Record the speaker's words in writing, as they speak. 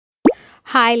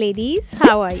Hi ladies,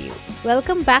 how are you?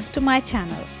 Welcome back to my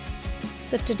channel.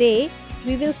 So today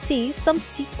we will see some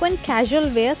sequin casual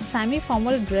wear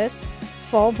semi-formal dress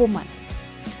for women.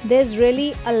 There's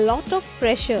really a lot of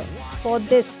pressure for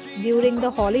this during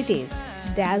the holidays.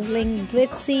 Dazzling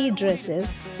glitzy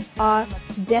dresses are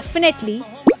definitely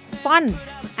fun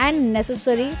and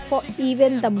necessary for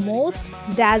even the most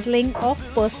dazzling of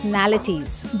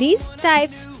personalities. These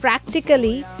types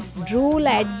practically drool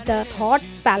at the thought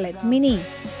palette, mini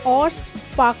or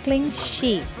sparkling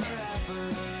sheet.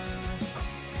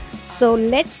 So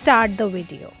let's start the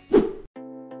video.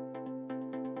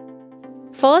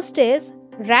 First is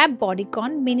wrap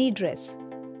bodycon mini dress.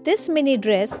 This mini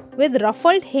dress with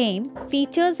ruffled hem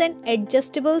features an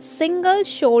adjustable single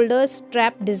shoulder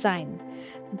strap design.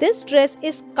 This dress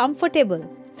is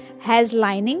comfortable, has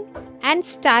lining and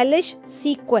stylish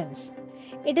sequins.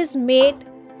 It is made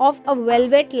of a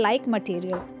velvet-like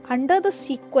material under the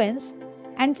sequins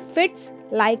and fits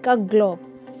like a glove.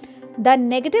 The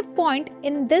negative point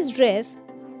in this dress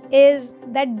is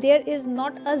that there is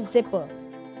not a zipper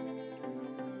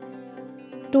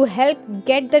to help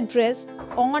get the dress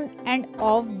on and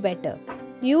off better.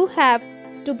 You have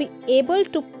to be able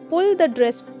to pull the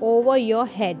dress over your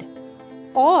head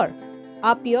or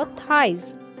up your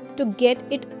thighs to get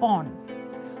it on.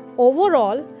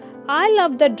 Overall, I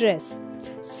love the dress,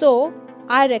 so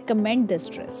I recommend this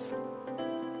dress.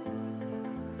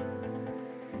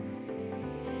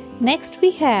 Next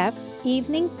we have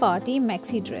evening party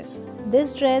maxi dress.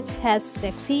 This dress has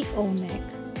sexy O-neck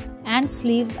and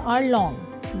sleeves are long.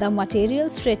 The material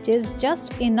stretches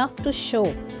just enough to show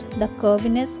the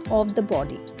curviness of the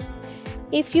body.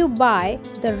 If you buy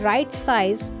the right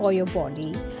size for your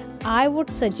body, I would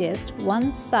suggest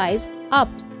one size up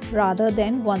rather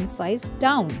than one size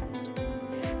down.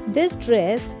 This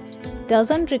dress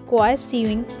doesn't require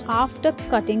sewing after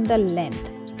cutting the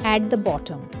length at the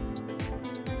bottom.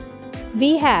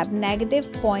 We have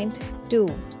negative point 2.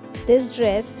 This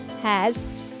dress has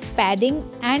padding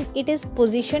and it is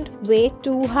positioned way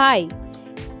too high.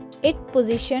 It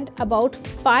positioned about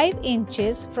 5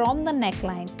 inches from the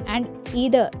neckline and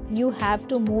either you have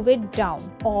to move it down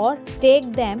or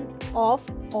take them off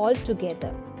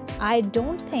altogether. I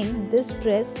don't think this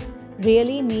dress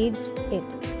really needs it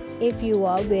if you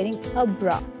are wearing a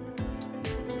bra.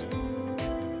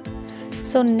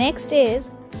 So next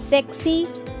is sexy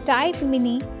tight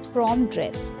mini prom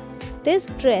dress. This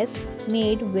dress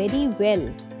made very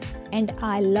well and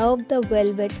I love the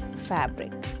velvet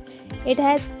fabric. It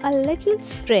has a little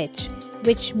stretch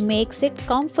which makes it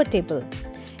comfortable.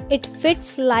 It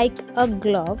fits like a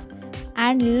glove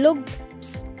and looked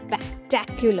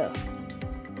spectacular.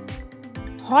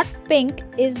 Hot pink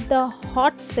is the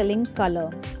hot selling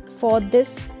color for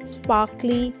this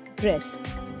sparkly dress.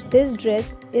 This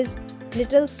dress is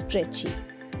little stretchy.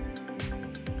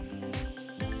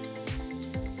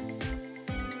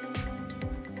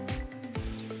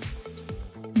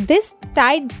 This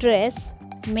tight dress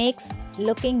makes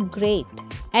looking great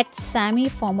at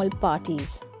semi-formal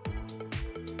parties.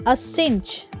 A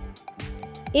cinch.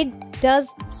 It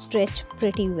does stretch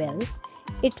pretty well.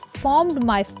 It formed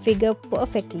my figure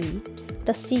perfectly.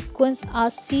 The sequins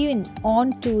are sewn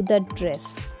onto the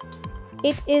dress.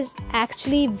 It is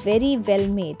actually very well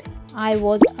made. I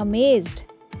was amazed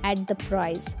at the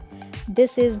price.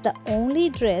 This is the only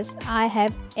dress I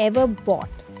have ever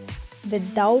bought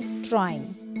without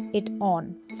trying it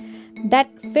on. That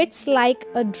fits like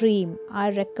a dream.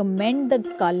 I recommend the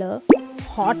color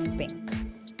hot pink.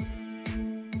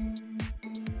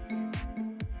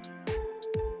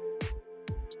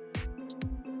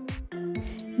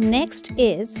 Next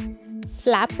is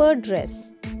flapper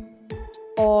dress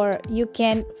or you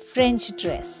can French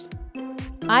dress.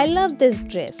 I love this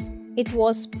dress. It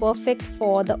was perfect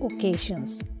for the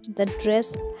occasions. The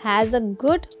dress has a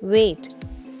good weight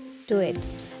to it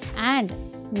and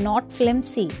not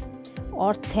flimsy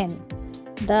or thin.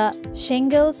 The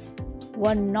shingles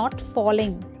were not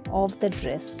falling off the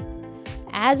dress.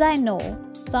 As I know,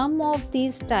 some of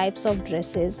these types of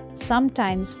dresses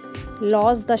sometimes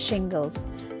lose the shingles.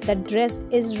 The dress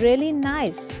is really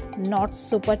nice, not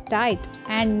super tight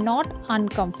and not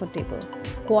uncomfortable.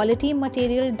 Quality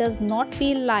material does not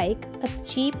feel like a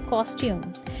cheap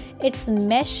costume. It's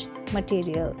mesh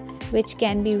material which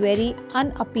can be very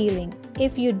unappealing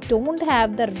if you don't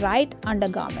have the right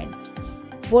undergarments.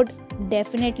 Would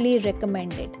definitely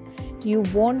recommend it. You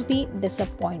won't be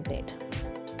disappointed.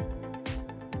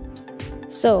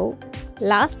 So,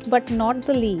 last but not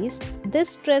the least,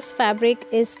 this dress fabric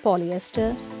is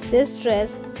polyester. This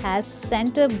dress has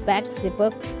center back zipper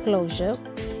closure.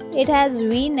 It has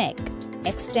V-neck,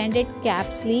 extended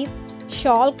cap sleeve,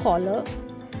 shawl collar.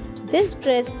 This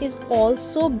dress is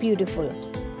also beautiful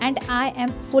and I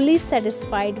am fully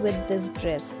satisfied with this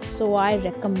dress, so I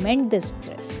recommend this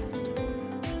dress.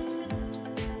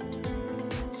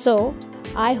 So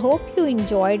I hope you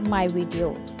enjoyed my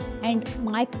video and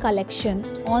my collection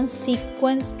on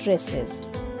sequins dresses.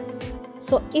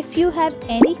 So if you have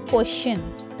any question,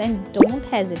 then don't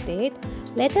hesitate.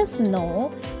 Let us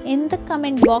know in the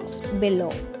comment box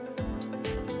below.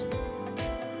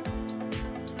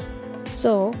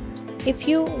 So if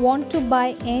you want to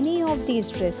buy any of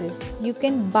these dresses, you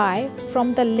can buy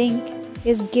from the link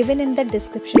is given in the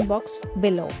description box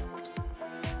below.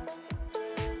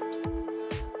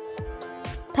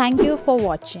 Thank you for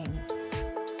watching.